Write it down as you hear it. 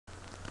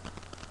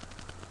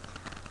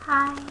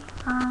Hi,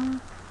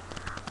 I'm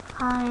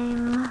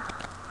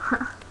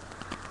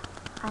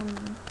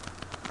I'm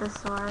the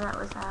Sora that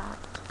was at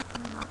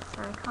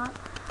Suricon,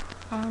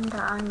 and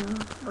I'm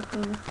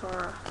looking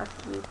for a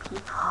few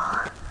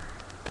people.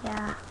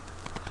 Yeah,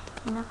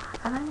 you know,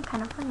 I find it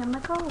kind of funny. I'm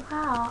like, oh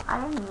wow,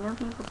 I don't even know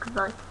people could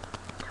like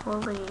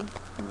totally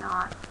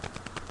not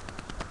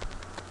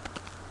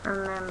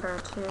remember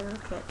to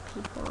get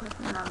people's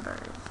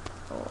numbers,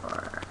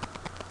 or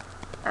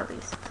at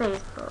least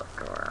Facebook,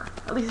 or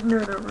at least know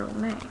their real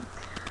name.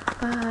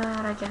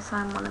 But I guess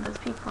I'm one of those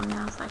people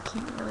now, so I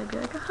can't really be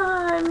like,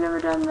 hi, I've never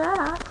done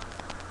that.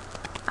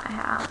 I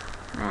have,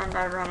 and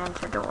I ran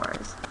into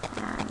doors,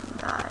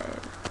 and I've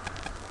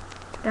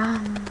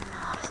done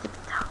a lot of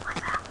stupid stuff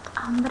like that.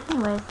 But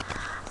anyways,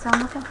 so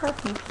I'm looking for a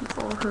few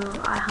people who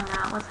I hung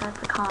out with at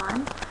the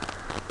con.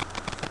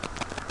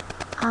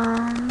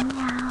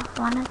 Yeah,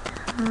 one of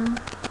them,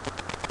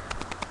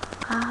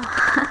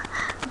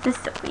 this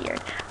is so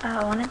weird.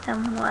 One of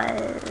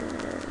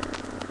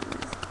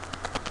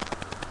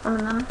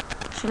them,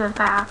 she goes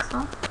by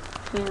Axel.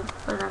 She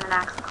was in an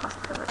Axel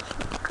cosplay, but she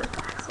goes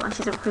by Axel, and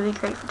she's a really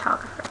great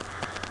photographer.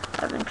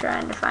 I've been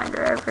trying to find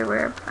her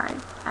everywhere, but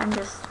I'm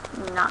just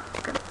not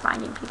good at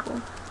finding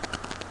people.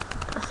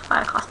 That's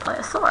why I cosplay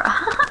as Sora.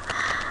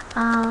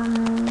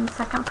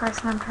 Second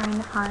person I'm trying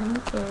to find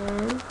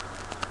is,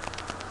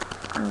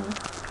 I'm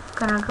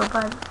gonna go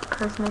by the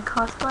person I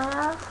cosplay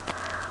as,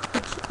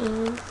 which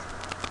is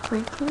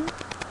Riku,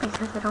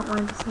 because I don't want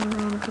to be saying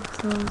random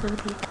people's names over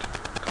the internet.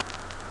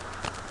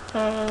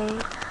 Hey,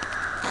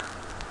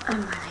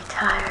 I'm really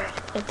tired.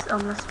 It's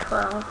almost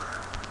 12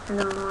 in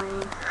the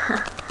morning.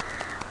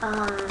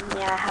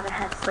 Yeah, I haven't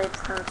had sleep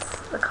since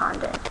the con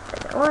did,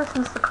 or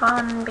since the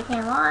con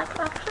became like,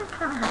 I actually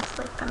kind of had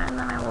sleep, and then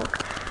I woke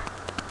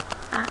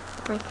at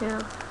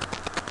Riku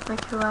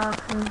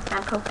up, and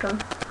I poked him,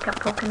 kept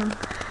poking him.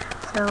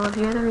 So if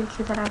you're the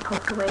Riku that I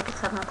poked awake at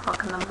 7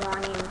 o'clock in the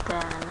morning,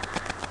 then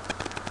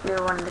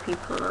you're one of the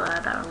people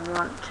that I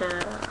want to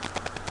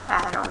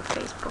add on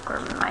Facebook or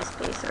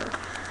MySpace or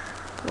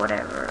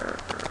whatever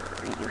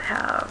you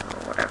have, or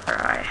whatever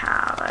I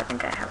have. I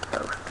think I have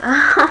both.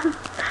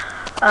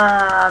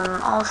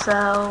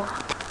 Also,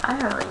 I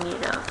really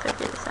need to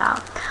figure this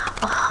out.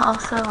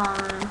 Also,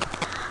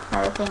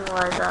 another thing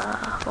was,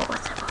 what was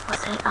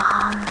it?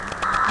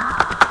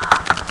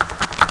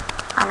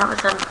 I know it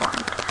was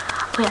important.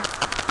 Oh yeah,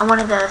 I'm one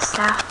of the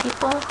staff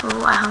people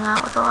who I hung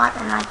out with a lot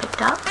and I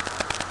picked up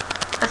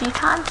a few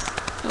times.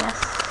 Yes.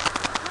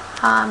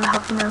 I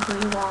hope you know who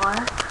you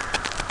are.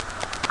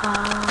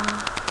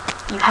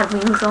 You had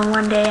wings on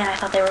one day and I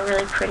thought they were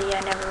really pretty.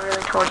 I never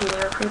really told you they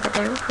were pretty, but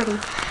they were pretty.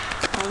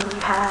 And you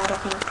had, I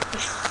think, a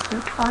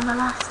suit on the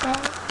last day.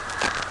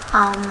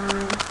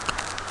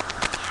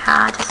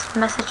 Yeah, just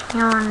message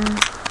me on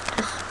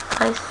this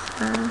place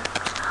and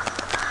stuff.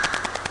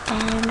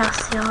 And I'll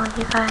see all of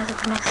you guys at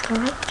the next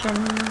convention,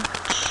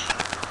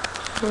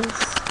 which is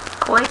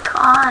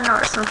Con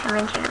or some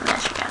convention in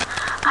Michigan.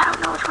 I don't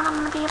know which one I'm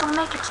going to be able to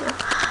make it to.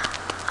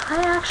 I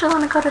actually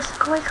want to go to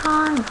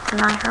Con, and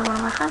I heard one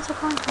of my friends are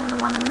going to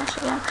the one in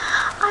Michigan.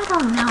 I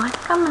don't know, I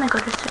think I'm going to go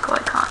to Con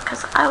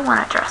because I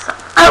want to dress up.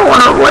 I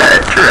want to wear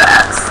a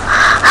dress.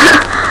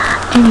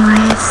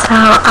 Anyway, so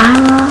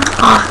I'm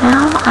off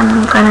now.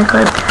 I'm going to go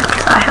to bed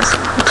because I have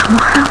school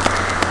tomorrow.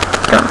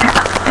 Don't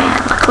have band,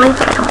 luckily,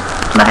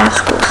 but I have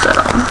school, so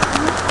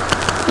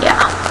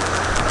yeah.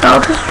 So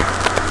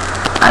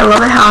I love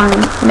it how I'm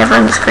never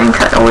in the screen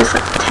because I always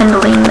tend to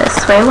lean this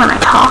way when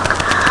I talk.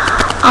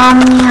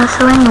 Yeah,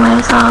 so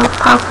anyways, I'll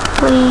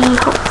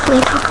hopefully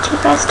talk to you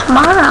guys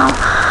tomorrow.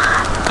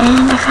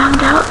 And I found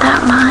out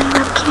that my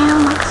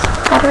webcam looks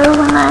better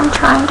when I'm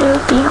trying to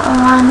be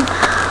on,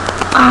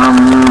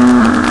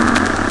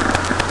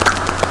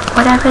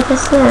 whatever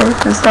this is,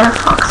 instead of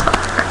Foxfire.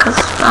 Because,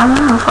 I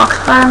don't know,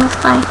 Foxfire makes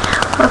my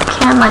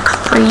webcam, like,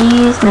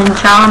 freeze and then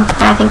jump,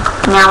 and I think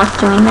now it's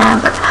doing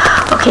that, but,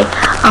 okay.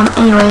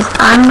 Anyways,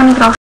 I'm gonna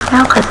get off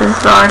now because this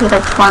is already,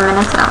 like, 4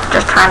 minutes, and I'm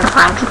just trying to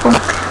find people.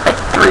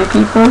 3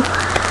 people.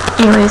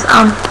 Anyways,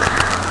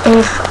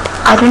 if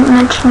I didn't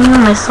mention you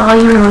and I saw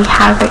you and we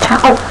had a great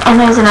time. Oh, and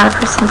there's another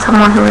person,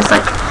 someone who was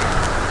like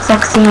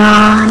sexy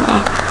on,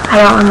 and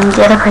I don't remember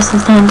the other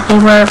person's name. They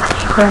were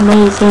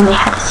amazing. They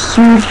had this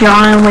huge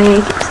yarn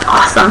wig. It was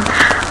awesome.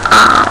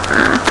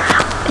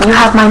 You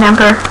have my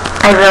number.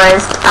 I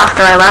realized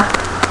after I left,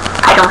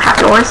 I don't have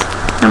yours.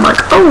 And I'm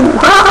like, oh,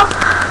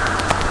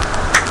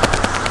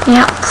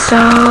 yeah, so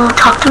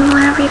talk to me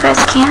whenever you guys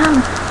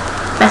can.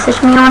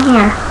 Message me on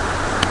here.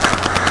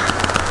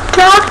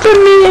 Talk to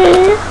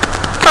me!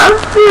 I'm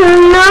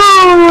feeling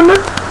alone!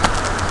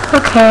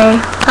 Okay,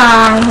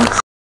 bye.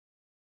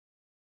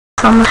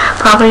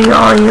 Probably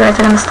all you guys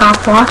are gonna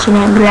stop watching it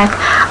and be like,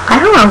 I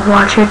don't wanna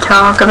watch her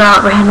talk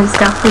about random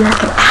stuff for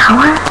like an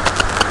hour.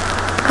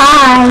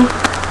 Bye!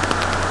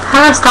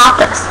 How do I stop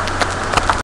this?